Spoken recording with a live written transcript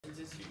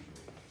as usual.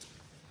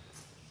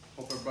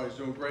 Hope everybody's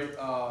doing great.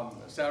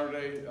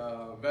 Saturday,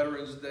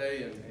 Veterans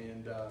Day,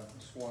 and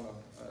just want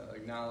to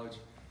acknowledge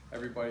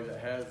everybody that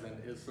has and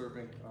is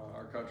serving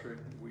our country.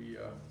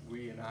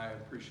 We and I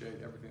appreciate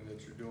everything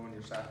that you're doing,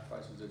 your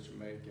sacrifices that you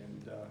make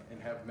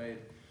and have made,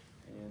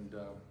 and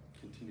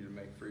continue to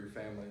make for your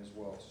family as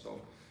well.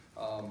 So,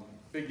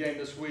 big game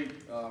this week.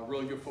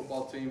 Really good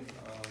football team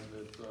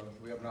that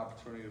we have an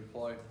opportunity to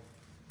play.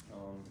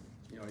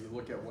 You know, you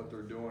look at what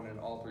they're doing in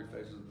all three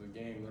phases of the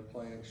game. They're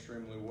playing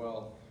extremely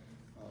well.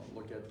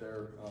 Look at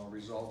their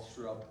results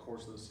throughout the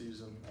course of the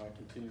season.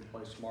 Continue to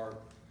play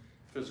smart,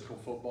 physical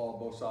football,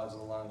 both sides of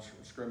the line of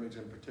scrimmage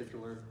in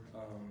particular,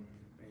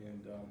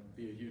 and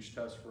be a huge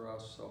test for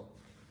us. So,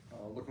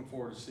 looking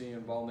forward to seeing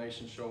Vol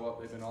Nation show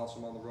up. They've been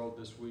awesome on the road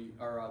this week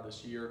or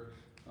this year.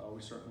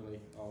 We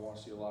certainly want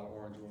to see a lot of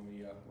orange when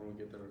we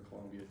get there to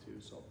Columbia too.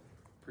 So,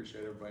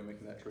 appreciate everybody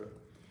making that trip.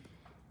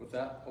 With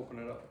that, open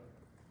it up.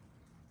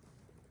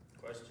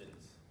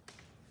 Questions?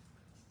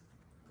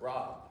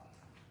 Rob.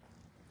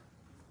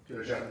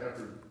 Coach,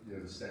 after the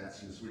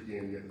stats this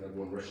weekend, you have the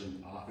 #1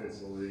 rushing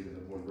offense in the league and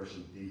the #1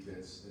 rushing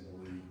defense in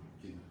the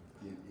league.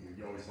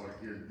 You always like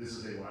to hear this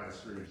is a line of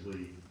scrimmage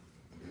league.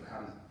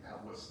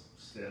 What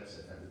steps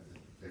have had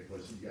to take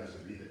place for you guys to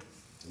beat it?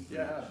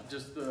 Yeah,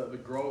 just the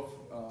growth,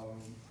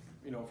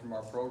 you know, from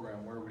our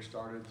program, where we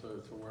started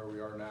to where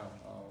we are now.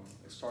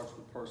 It starts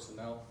with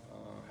personnel,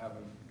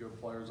 having good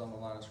players on the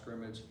line of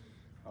scrimmage.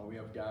 We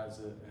have guys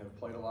that have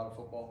played a lot of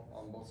football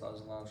on both sides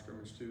of the line of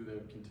scrimmage too.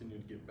 They've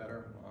continued to get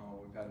better.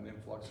 We've had an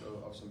influx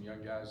of some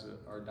young guys that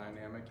are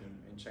dynamic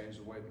and change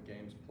the way the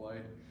game's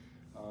played.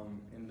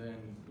 And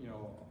then, you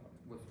know,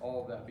 with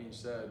all of that being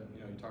said,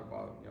 you know, you talk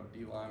about, you know,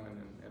 D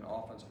linemen and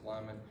offensive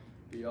linemen.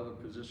 The other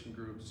position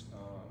groups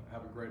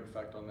have a great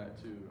effect on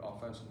that too.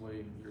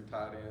 Offensively, your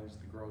tight ends,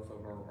 the growth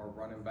of our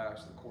running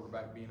backs, the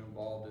quarterback being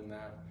involved in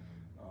that.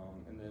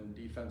 And then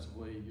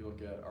defensively, you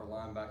look at our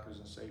linebackers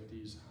and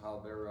safeties, how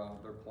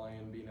they're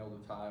playing, being able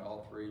to tie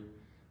all three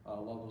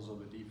levels of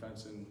the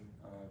defense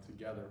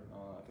together.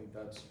 I think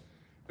that's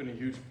been a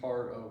huge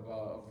part of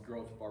the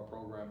growth of our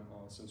program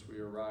since we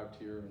arrived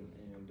here,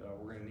 and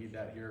we're going to need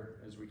that here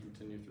as we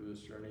continue through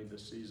this journey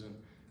this season,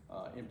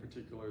 in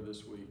particular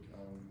this week.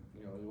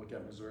 You know, you look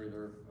at Missouri,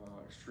 they're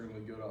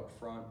extremely good up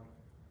front.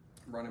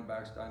 Running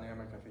backs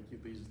dynamic. I think he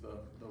leads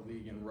the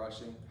league in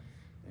rushing.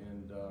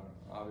 And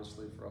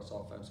obviously for us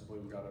offensively,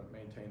 we've got to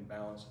maintain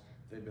balance.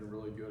 They've been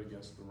really good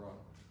against the run.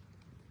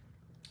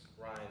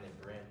 Ryan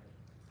and Brent.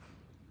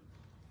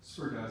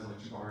 For guys like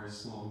Jabari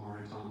Small,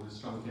 Mari Thomas,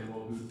 John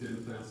Campbell, who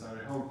didn't play on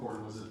Saturday, how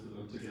important was it for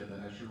them to get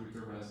that extra week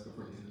of rest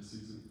before the end of the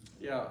season?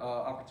 Yeah,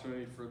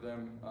 opportunity for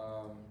them,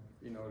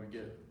 you know, to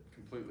get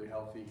completely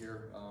healthy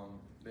here.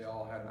 They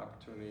all had an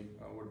opportunity,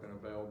 would have been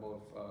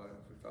available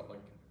if we felt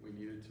like we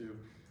needed to,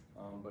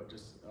 but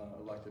just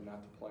elected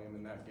not to play them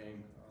in that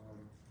game.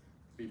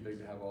 Be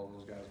big to have all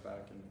those guys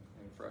back and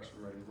fresh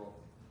and ready to roll.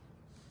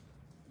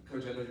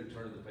 Coach, I know you're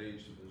turning the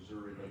page to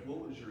Missouri, but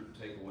what was your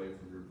takeaway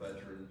from your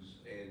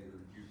veterans and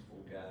your youthful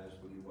guys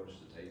when you watched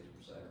the tape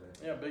from Saturday?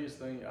 Yeah, biggest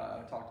thing,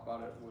 I talked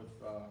about it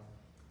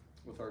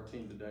with our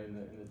team today in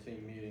the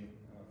team meeting.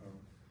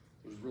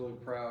 Was really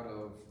proud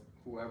of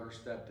whoever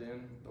stepped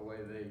in, the way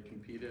they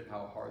competed,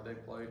 how hard they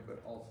played,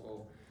 but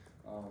also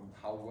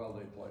how well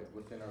they played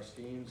within our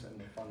schemes and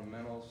the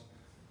fundamentals.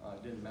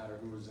 It didn't matter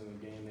who was in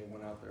the game, they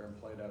went out there and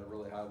played at a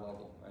really high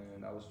level.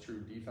 And that was true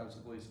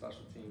defensively,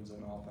 special teams,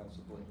 and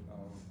offensively.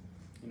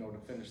 You know, to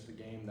finish the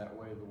game that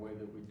way, the way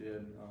that we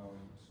did,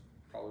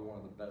 probably one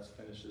of the best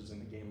finishes in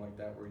a game like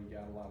that where you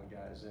got a lot of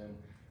guys in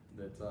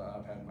that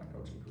I've had in my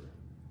coaching career.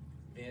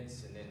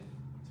 Vince, and then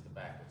to the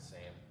back with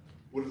Sam.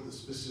 What are the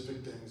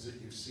specific things that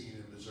you've seen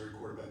in Missouri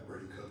quarterback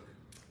Brady Cook?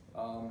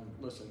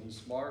 Listen, he's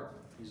smart,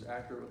 he's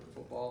accurate with the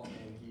football,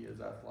 and he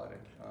is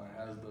athletic,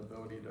 has the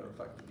ability to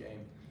affect the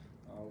game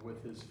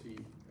with his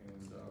feet.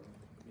 And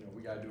you know,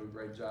 we got to do a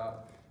great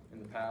job in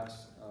the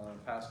pass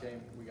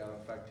game. We got to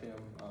affect him,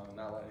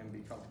 not let him be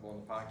comfortable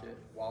in the pocket.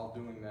 While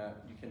doing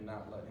that, you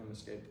cannot let him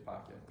escape the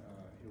pocket.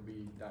 He'll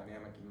be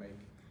dynamic and make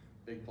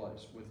big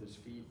plays with his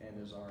feet and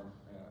his arm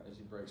as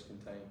he breaks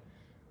contain.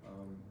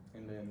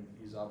 And then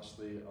he's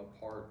obviously a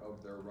part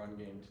of their run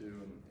game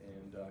too,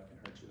 and can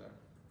hurt you there.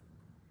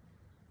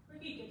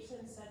 Ricky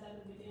Gibson said that in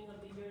the beginning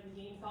of the year, the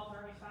game felt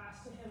very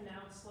fast to him.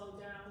 Now it's slowed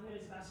down. He had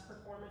his best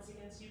performance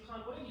against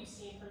UConn. What have you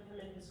seen from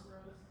him in his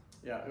growth?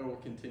 Yeah, it will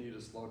continue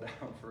to slow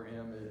down for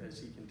him as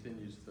he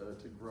continues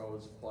to grow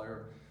as a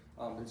player.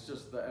 It's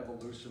just the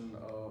evolution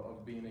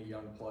of being a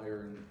young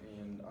player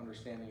and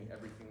understanding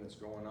everything that's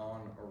going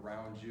on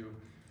around you.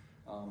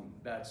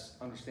 That's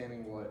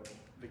understanding what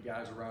the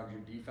guys around you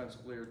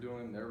defensively are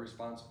doing, their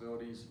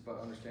responsibilities,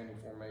 but understanding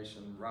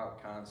formation,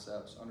 route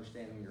concepts,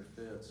 understanding your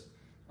fits.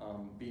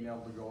 Being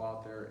able to go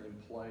out there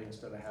and play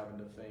instead of having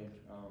to think.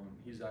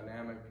 He's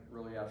dynamic,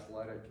 really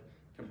athletic,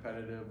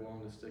 competitive,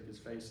 willing to stick his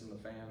face in the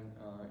fan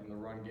in the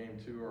run game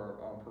too, or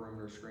on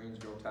perimeter screens,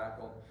 go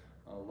tackle.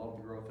 Love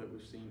the growth that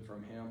we've seen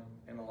from him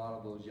and a lot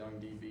of those young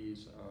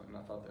DBs, and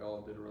I thought they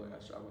all did a really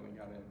nice job when they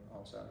got in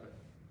on Saturday.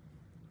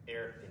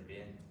 Eric and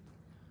Ben.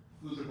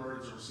 Luther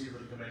Burden's a receiver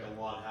that can make a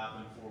lot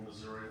happen for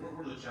Missouri. What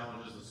were the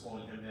challenges of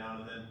slowing him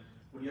down? And then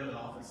when you have an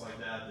offense like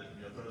that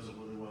throws it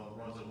really well,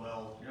 runs it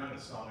well, you're not going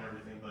to stop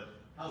everything, but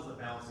how's the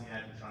balancing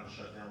act in trying to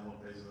shut down one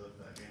phase of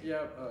that game?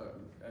 Yeah,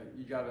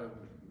 you got to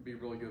be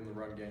really good in the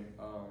run game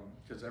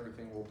because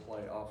everything will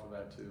play off of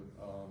that too.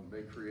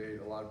 They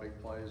create a lot of big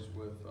plays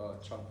with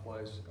chunk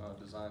plays,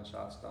 design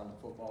shots down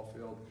the football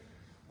field.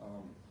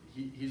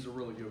 He's a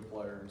really good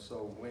player, and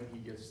so when he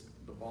gets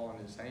the ball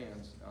in his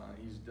hands,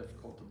 he's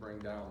difficult to bring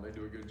down. They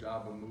do a good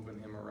job of moving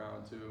him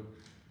around too,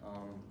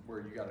 where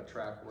you got to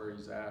track where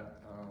he's at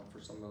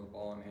for some of the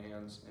ball in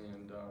hands,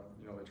 and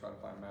they try to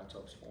find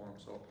matchups for him.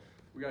 So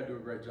we got to do a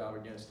great job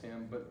against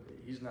him, but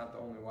he's not the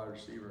only wide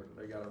receiver.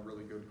 They got a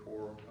really good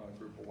core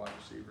group of wide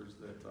receivers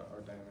that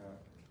are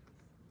dynamic.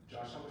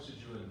 Josh, how much did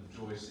you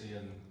enjoy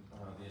seeing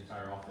the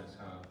entire offense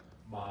kind of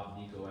mob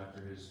Nico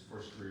after his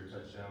first career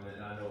touchdown?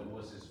 And I know it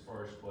was his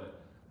first,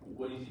 but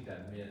what do you think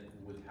that meant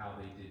with how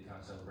they did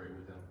kind of celebrate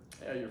with him?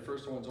 Yeah, your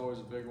first one's always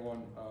a big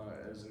one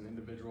as an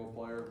individual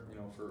player,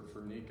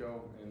 for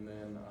Nico, and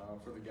then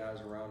for the guys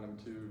around him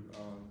too,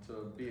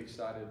 to be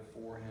excited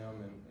for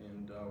him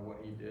and what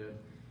he did.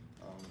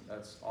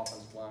 That's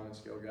offensive lineman,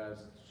 skill guys,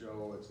 it's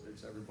Joe,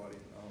 it's everybody.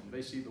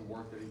 They see the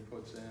work that he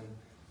puts in,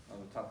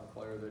 the type of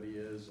player that he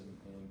is,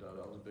 and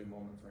that was a big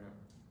moment for him.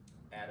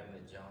 Adam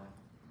and John.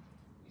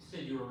 You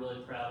said you were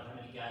really proud of how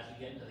many guys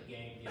you get into the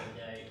game the other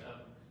day.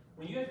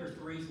 When you have your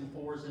 3s and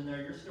 4s in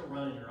there, you're still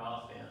running your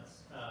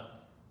offense.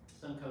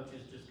 Some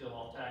coaches just go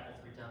all tackle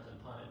 3 times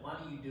and punt it. Why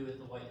do you do it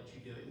the way that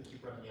you do it and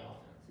keep running the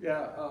offense?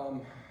 Yeah,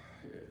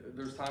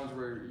 there's times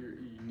where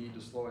you need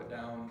to slow it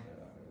down.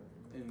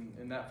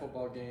 In that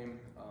football game,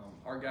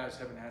 our guys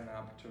haven't had an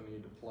opportunity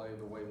to play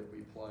the way that we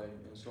play,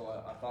 and so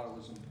I thought it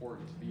was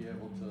important to be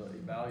able to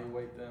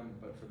evaluate them,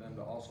 but for them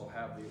to also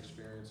have the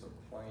experience of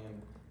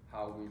playing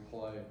how we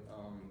play.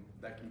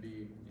 That can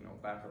be,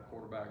 backup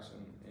quarterbacks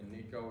in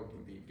Nico, it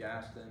can be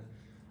Gaston,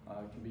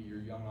 it can be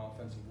your young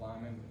offensive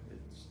lineman.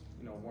 It's,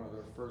 one of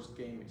their first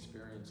game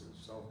experiences.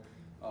 So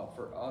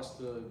for us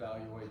to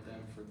evaluate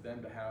them, for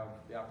them to have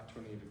the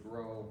opportunity to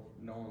grow,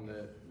 knowing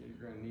that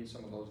you're going to need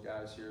some of those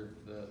guys here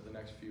the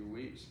next few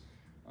weeks,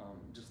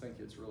 just think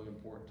it's really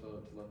important to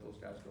let those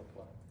guys go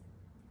play.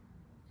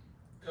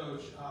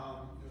 Coach,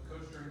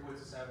 Coach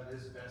Drinkwitz is having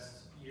his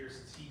best year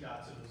since he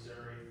got to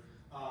Missouri.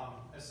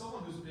 As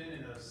someone who's been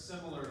in a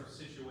similar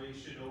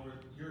situation over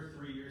your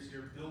 3 years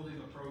here, building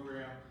a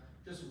program,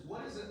 just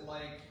what is it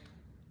like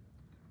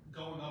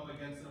going up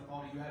against an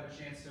opponent you have a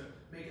chance to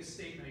make a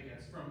statement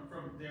against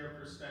from their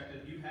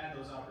perspective? You've had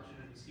those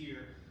opportunities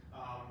here.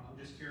 I'm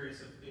just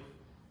curious if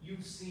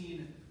you've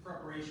seen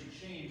preparation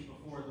change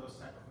before those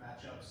type of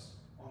matchups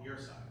on your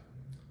side.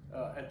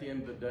 At the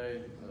end of the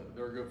day,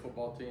 they're a good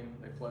football team.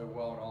 They play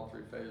well in all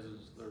 3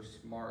 phases. They're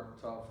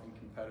smart, tough, and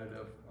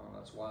competitive.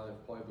 That's why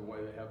they've played the way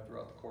they have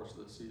throughout the course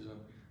of the season.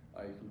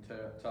 You can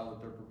tell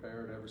that they're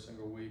prepared every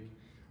single week.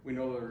 We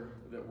know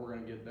that we're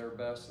going to get their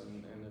best,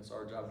 and it's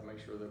our job to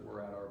make sure that we're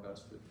at our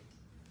best too.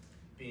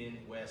 Ben,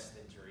 West,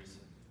 and Teresa.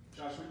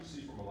 Josh, what did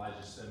you see from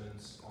Elijah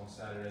Simmons on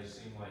Saturday? It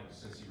seemed like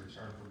since he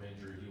returned from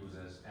injury, he was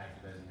as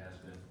active as he has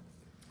been.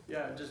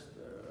 Yeah, just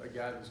a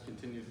guy that's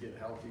continued to get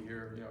healthy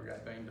here.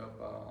 Got banged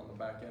up on the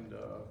back end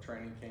of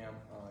training camp.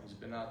 He's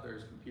been out there,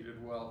 he's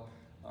competed well,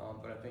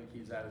 but I think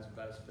he's at his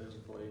best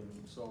physically.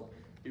 And so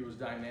he was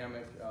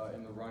dynamic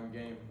in the run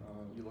game.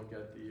 You look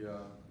at the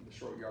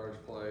short yardage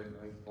play.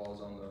 I think the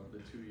ball's on the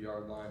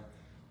 2-yard line.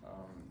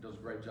 Does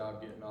a great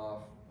job getting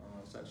off,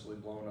 essentially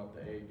blowing up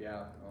the A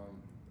gap,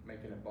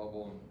 making it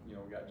bubble.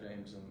 And we got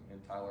James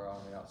and Tyler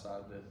out on the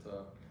outside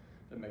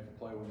that make a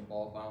play when the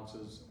ball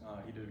bounces.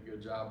 He did a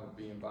good job of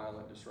being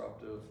violent,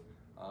 disruptive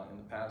in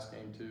the pass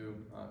game too,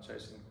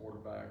 chasing the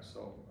quarterback.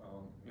 So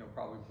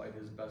probably played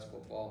his best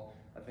football.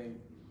 I think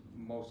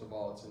most of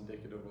all, it's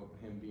indicative of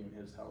him being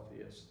his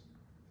healthiest.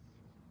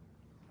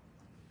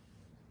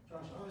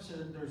 Josh,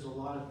 obviously there's a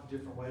lot of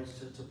different ways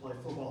to play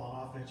football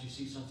on offense. You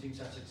see some teams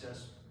have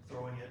success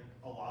throwing it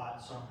a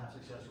lot, some have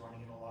success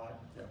running it a lot.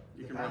 Yeah,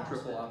 you can run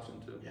triple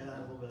option too. Yeah,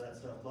 a little bit of that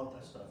stuff. Love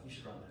that stuff. You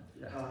should run that.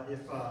 Yeah.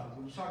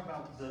 When you talk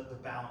about the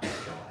balance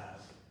that y'all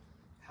have,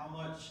 how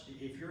much,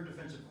 if you're a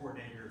defensive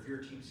coordinator, if you're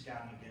a team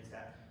scouting against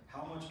that,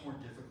 how much more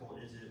difficult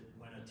is it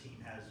when a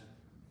team has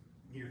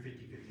near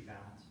 50-50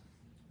 balance?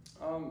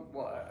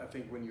 Well, I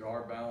think when you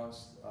are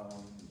balanced,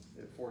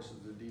 it forces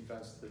the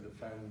defense to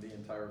defend the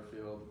entire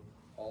field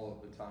all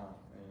of the time.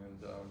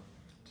 And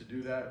to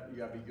do that, you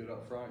got to be good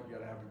up front. You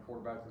got to have a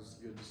quarterback that's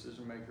a good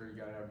decision maker. You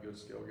got to have good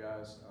skill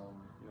guys.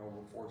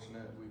 We're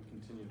fortunate. We've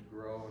continued to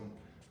grow and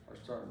are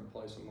starting to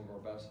play some of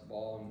our best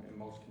ball and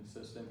most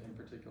consistent, in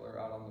particular,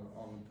 out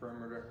on the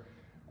perimeter.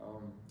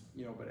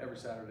 But every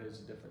Saturday is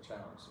a different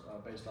challenge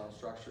based on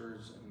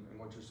structures and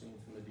what you're seeing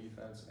from the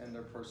defense and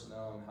their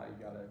personnel and how you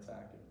got to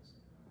attack it.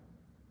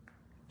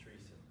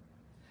 Teresa.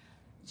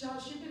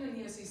 Josh, you've been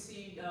in the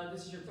SEC,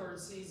 this is your 3rd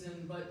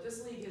season, but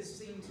this league has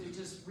seemed to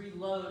just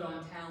reload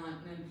on talent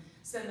and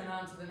send them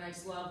on to the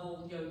next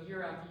level,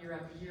 year after year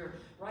after year.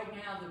 Right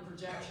now, the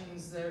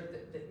projections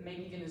that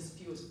maybe even as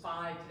few as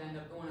 5 could end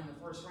up going in the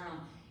 1st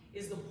round.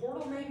 Is the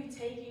portal maybe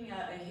taking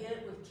a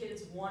hit with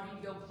kids wanting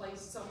to go play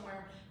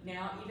somewhere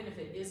now, even if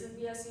it isn't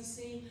the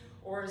SEC?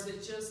 Or is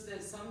it just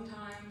that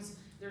sometimes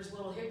there's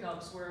little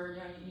hiccups where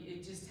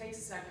it just takes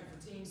a second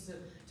for teams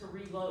to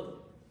reload?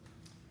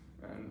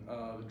 And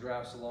the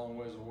draft's a long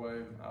ways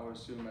away. I would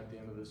assume at the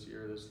end of this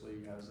year, this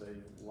league has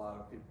a lot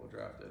of people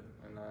drafted,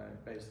 and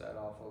I base that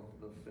off of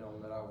the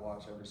film that I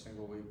watch every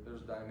single week.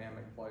 There's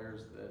dynamic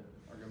players that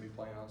are going to be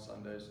playing on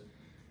Sundays.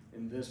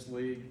 In this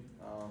league,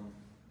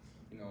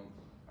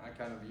 I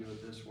kind of view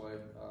it this way.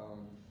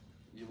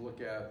 You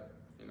look at,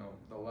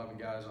 the 11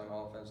 guys on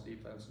offense,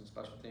 defense, and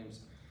special teams.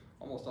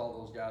 Almost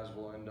all those guys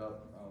will end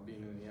up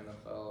being in the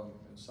NFL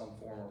in some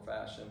form or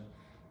fashion.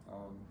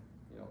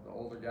 The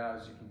older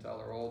guys, you can tell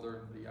are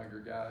older. The younger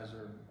guys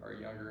are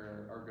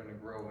younger and are going to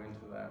grow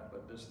into that.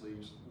 But this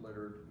league's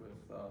littered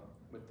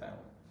with talent.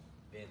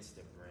 Vince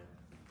DeBrent.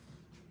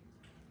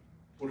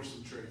 What are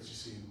some traits you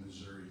see in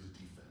Missouri's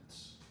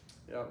defense?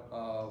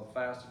 Yep,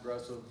 fast,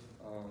 aggressive.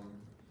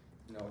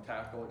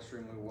 Tackle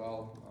extremely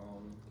well.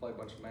 Play a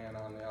bunch of man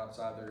on the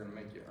outside. They're going to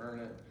make you earn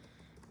it.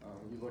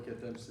 You look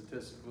at them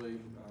statistically.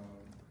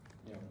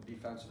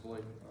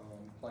 Defensively,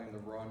 playing the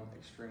run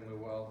extremely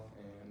well,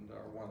 and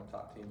are one of the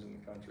top teams in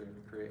the country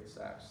to create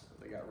sacks.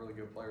 They got really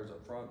good players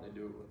up front. They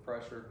do it with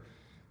pressure,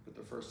 but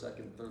the first,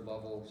 second, third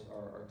levels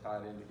are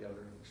tied in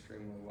together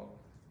extremely well.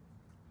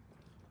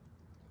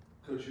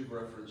 Coach, you've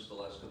referenced the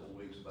last couple of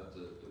weeks about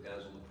the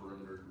guys on the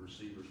perimeter, the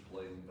receivers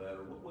playing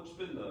better. What's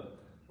been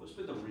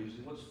the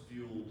reason? What's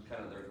fueled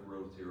kind of their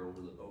growth here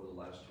over the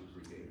last 2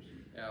 or 3 games?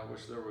 Yeah, I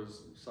wish there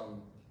was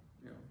some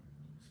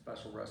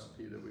special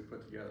recipe that we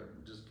put together.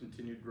 Just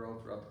continued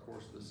growth throughout the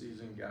course of the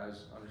season.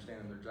 Guys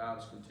understanding their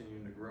jobs,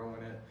 continuing to grow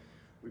in it.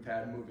 We've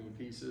had moving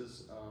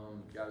pieces.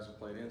 Guys have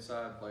played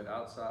inside, played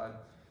outside.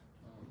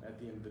 At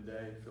the end of the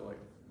day, I feel like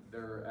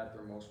they're at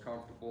their most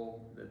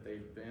comfortable that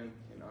they've been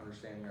in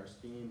understanding our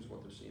schemes,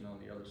 what they're seeing on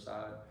the other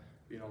side,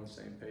 being on the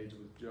same page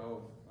with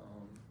Joe.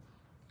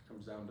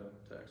 Comes down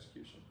to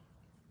execution.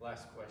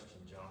 Last question,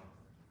 John.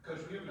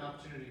 Coach, we have an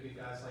opportunity to get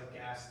guys like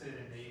Gaston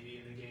and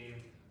Navy in the game.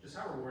 Just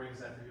how rewarding is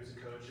that for you as a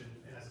coach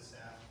and as a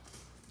staff?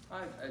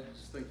 I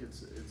just think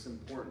it's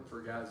important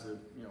for guys that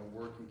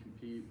work and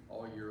compete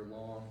all year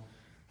long.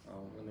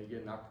 When they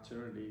get an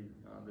opportunity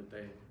that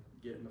they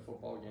get in the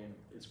football game,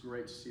 it's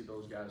great to see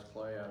those guys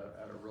play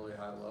at a really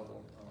high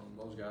level.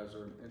 Those guys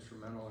are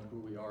instrumental in who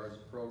we are as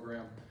a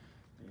program,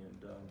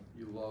 and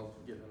you love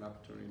getting an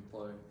opportunity to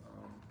play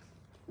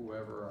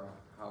whoever or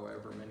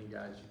however many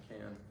guys you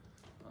can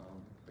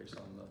based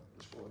on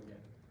the score of the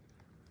game.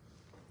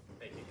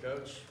 Thank you,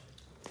 Coach.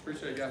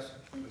 Appreciate it, guys.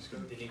 Let's go.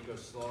 Denico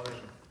Slaughter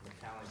and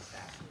McAllen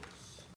Taskers.